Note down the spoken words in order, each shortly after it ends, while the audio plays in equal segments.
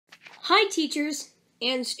Hi teachers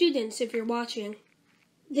and students if you're watching.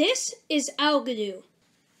 This is Algodoo.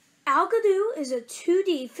 Algodoo is a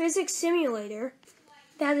 2D physics simulator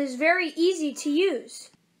that is very easy to use.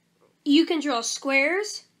 You can draw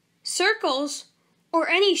squares, circles, or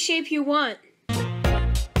any shape you want.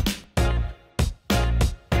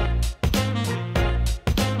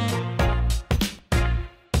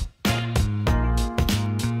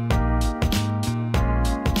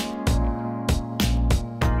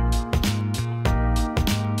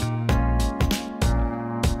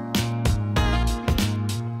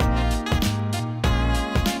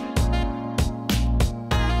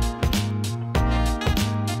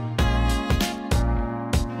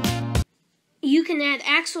 You can add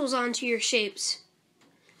axles onto your shapes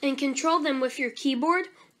and control them with your keyboard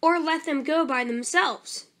or let them go by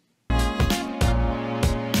themselves.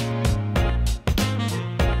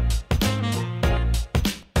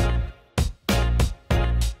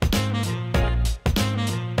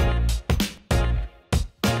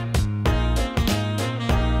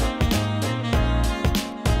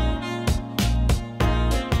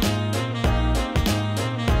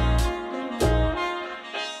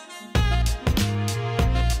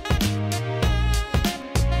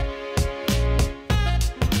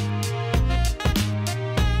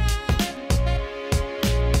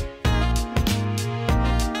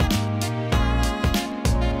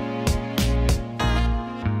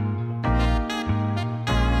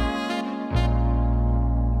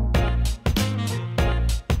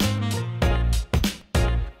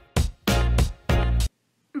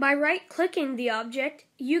 By right-clicking the object,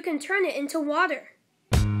 you can turn it into water.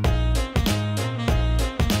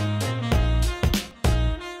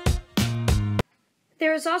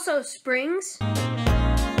 There is also springs,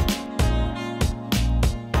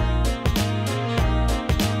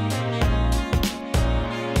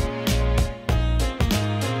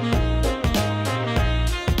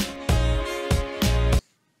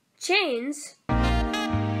 chains,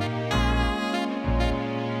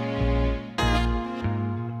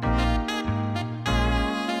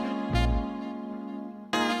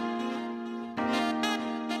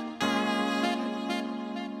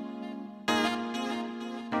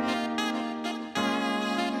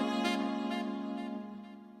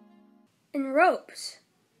 and ropes.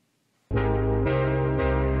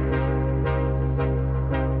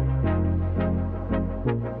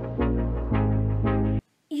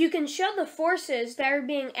 You can show the forces that are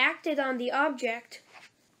being acted on the object.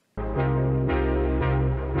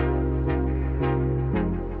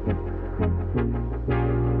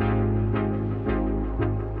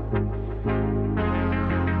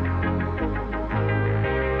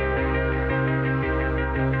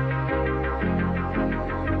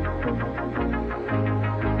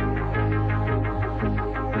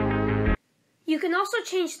 You can also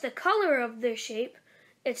change the color of the shape,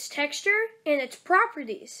 its texture, and its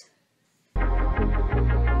properties.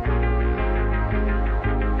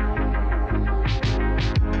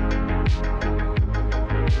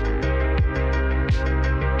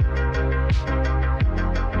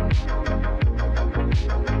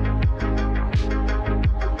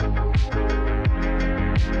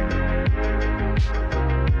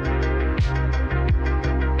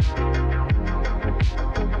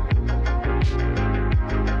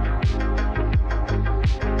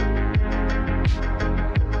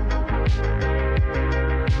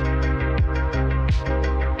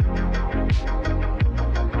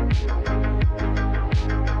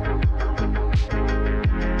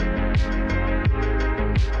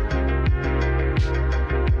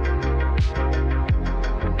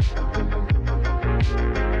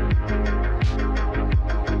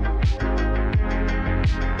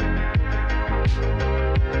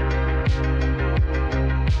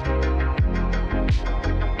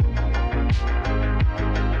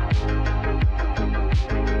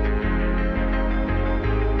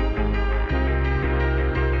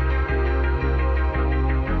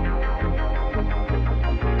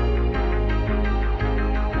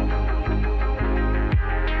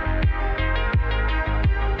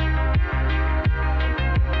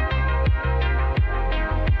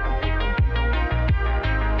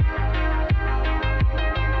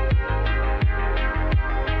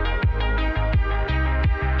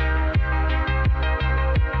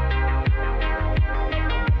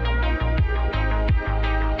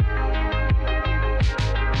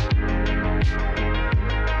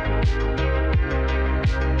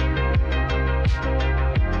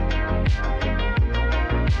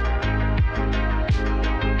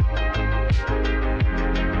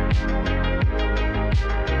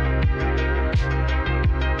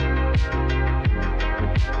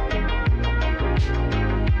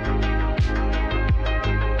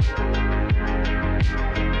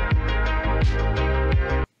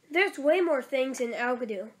 There's way more things in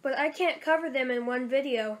Algodoo, but I can't cover them in one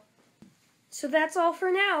video. So that's all for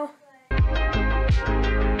now.